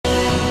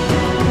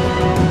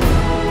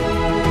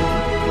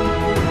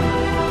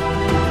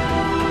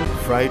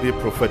Friday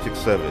prophetic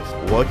service.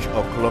 Watch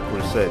or clock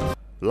reset.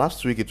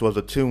 Last week it was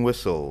the tin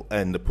whistle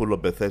and the pool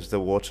of Bethesda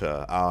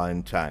water, hour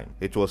and time.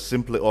 It was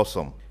simply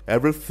awesome.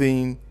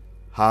 Everything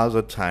has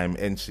a time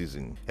and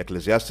season.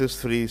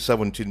 Ecclesiastes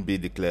 3:17b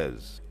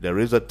declares, there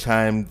is a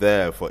time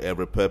there for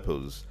every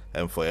purpose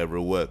and for every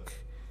work.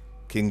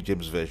 King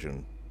James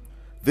Version.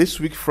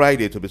 This week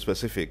Friday, to be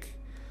specific,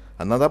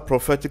 another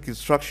prophetic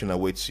instruction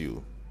awaits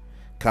you.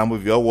 Come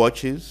with your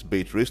watches,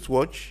 be it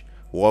wristwatch,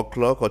 wall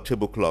clock or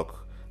table clock,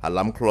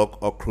 alarm clock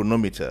or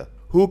chronometer.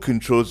 Who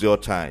controls your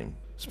time?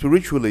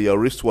 Spiritually, your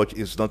wristwatch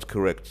is not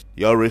correct.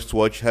 Your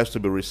wristwatch has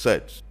to be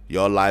reset.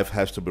 Your life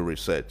has to be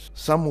reset.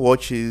 Some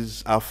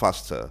watches are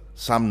faster,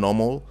 some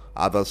normal,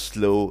 others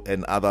slow,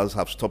 and others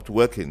have stopped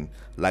working,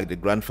 like the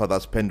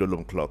grandfather's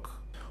pendulum clock.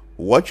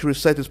 Watch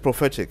reset is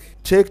prophetic.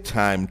 Take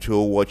time to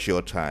watch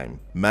your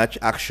time. Match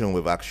action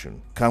with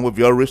action. Come with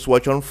your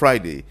wristwatch on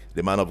Friday,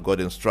 the man of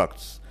God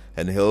instructs,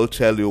 and he'll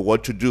tell you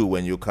what to do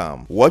when you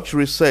come. Watch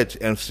reset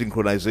and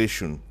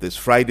synchronization this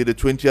Friday, the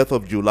 20th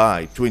of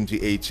July,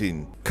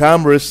 2018.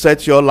 Come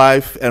reset your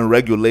life and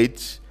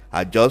regulate,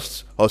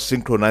 adjust, or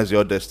synchronize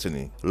your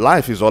destiny.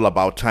 Life is all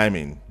about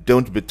timing.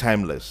 Don't be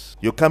timeless.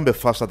 You can't be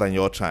faster than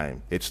your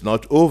time. It's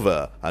not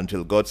over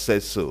until God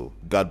says so.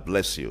 God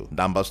bless you.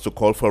 Numbers to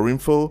call for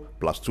info,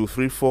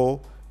 +234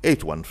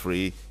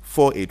 813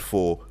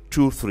 484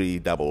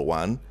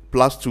 2311,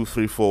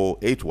 +234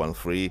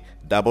 813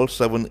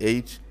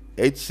 778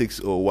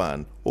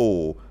 8601,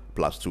 or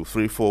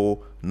 +234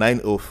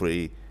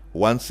 903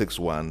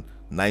 161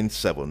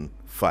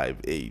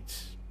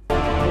 9758.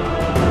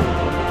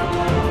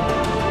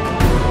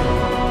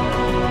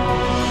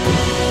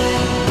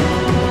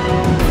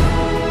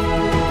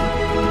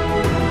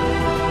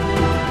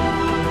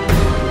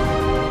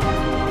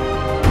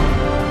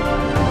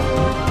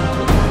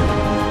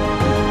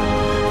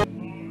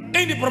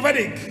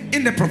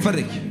 In the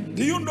prophetic,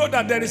 do you know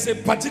that there is a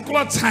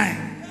particular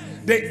time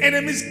the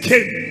enemies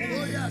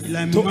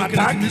came to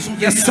attack?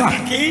 Yes, sir.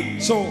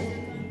 So,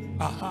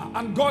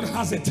 and God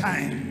has a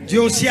time.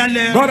 God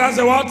God has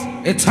a what?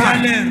 A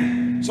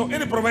time. So in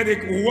the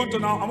prophetic, we want to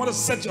now, I want to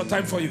set your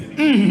time for you.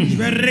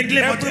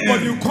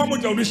 Everybody, you come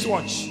with your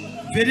wristwatch.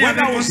 When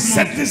I will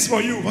set this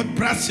for you,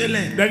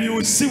 then you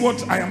will see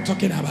what I am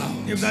talking about.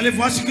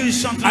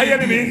 Are you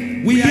hearing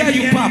me? We hear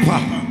you,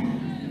 Papa.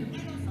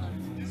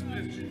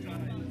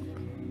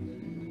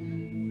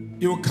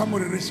 You will come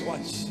with a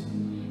wristwatch.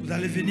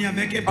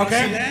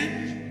 Okay?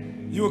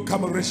 You will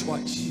come with a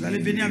wristwatch. And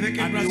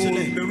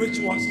the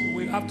wristwatch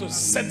will have to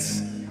set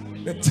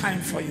the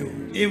time for you.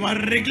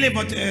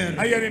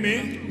 Are you hearing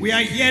me? We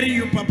are hearing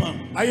you, Papa.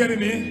 Are you hearing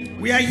me?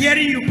 We are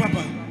hearing you,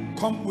 Papa.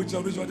 Come with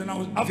your wristwatch. And I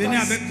will tell you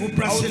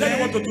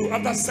what to do.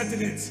 After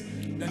setting it,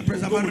 then you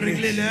will go with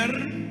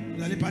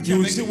it. You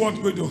will see what's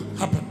going to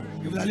happen.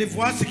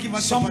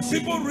 Some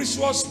people's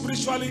wristwatch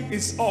spiritually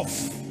is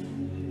off.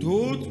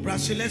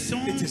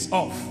 It is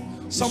off.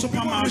 Some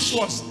people's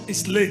wristwatch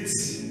is late.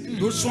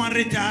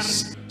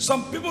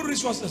 Some people's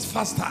wristwatch is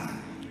faster.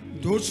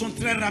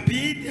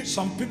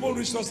 Some people's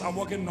wristwatch are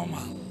working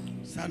normal.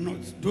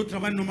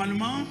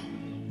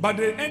 But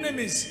the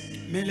enemies,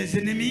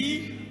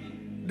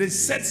 they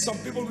set some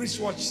people's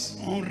wristwatches.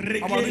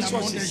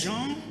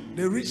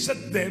 They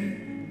reset them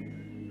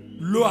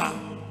lower.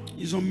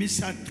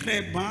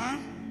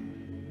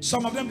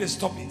 Some of them they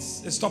stop it.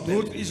 They stop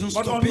it.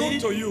 But unknown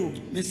to you,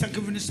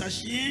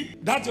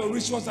 that your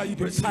wristwatch that you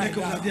tie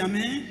down,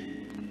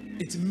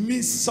 it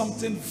means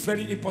something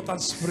very important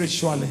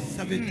spiritually.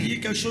 I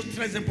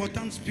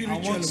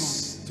want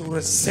to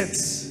reset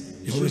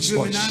your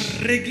wristwatch.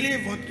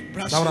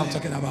 That's what I'm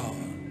talking about.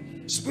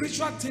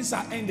 Spiritual things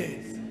are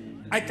ended.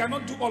 I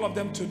cannot do all of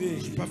them today.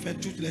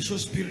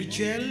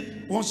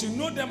 Once you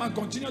know them and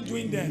continue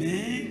doing them,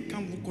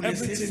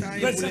 everything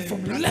blessed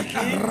from left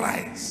and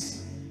right.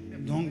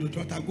 So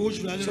that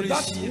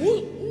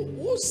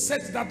who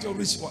set that your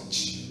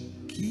wristwatch?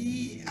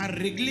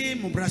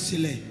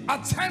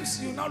 At times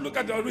you now look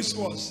at your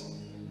wristwatch,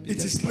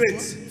 it is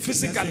late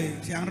physically.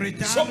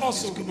 So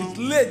also it's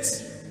late.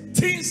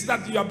 Things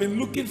that you have been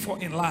looking for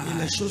in life.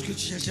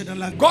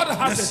 God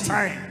has a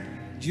time.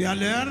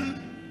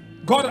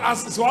 God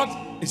has what?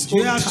 It's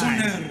own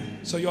time.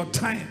 So your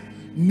time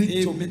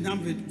need to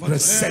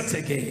reset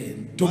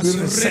again. To be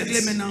reset.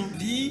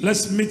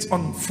 Let's meet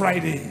on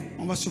Friday.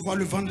 In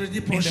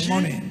the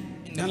morning,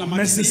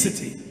 Mercy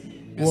City,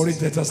 Warrior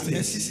Delta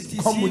State.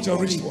 Come with your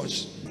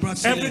wristwatch.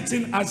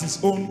 Everything has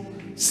its own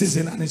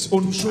season and its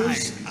own time.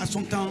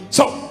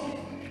 So,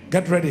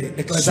 get ready.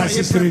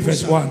 Ecclesiastes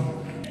 3:1.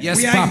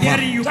 Yes, Papa.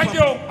 Thank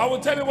you. I will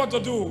tell you what to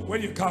do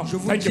when you come.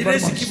 Thank you very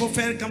much.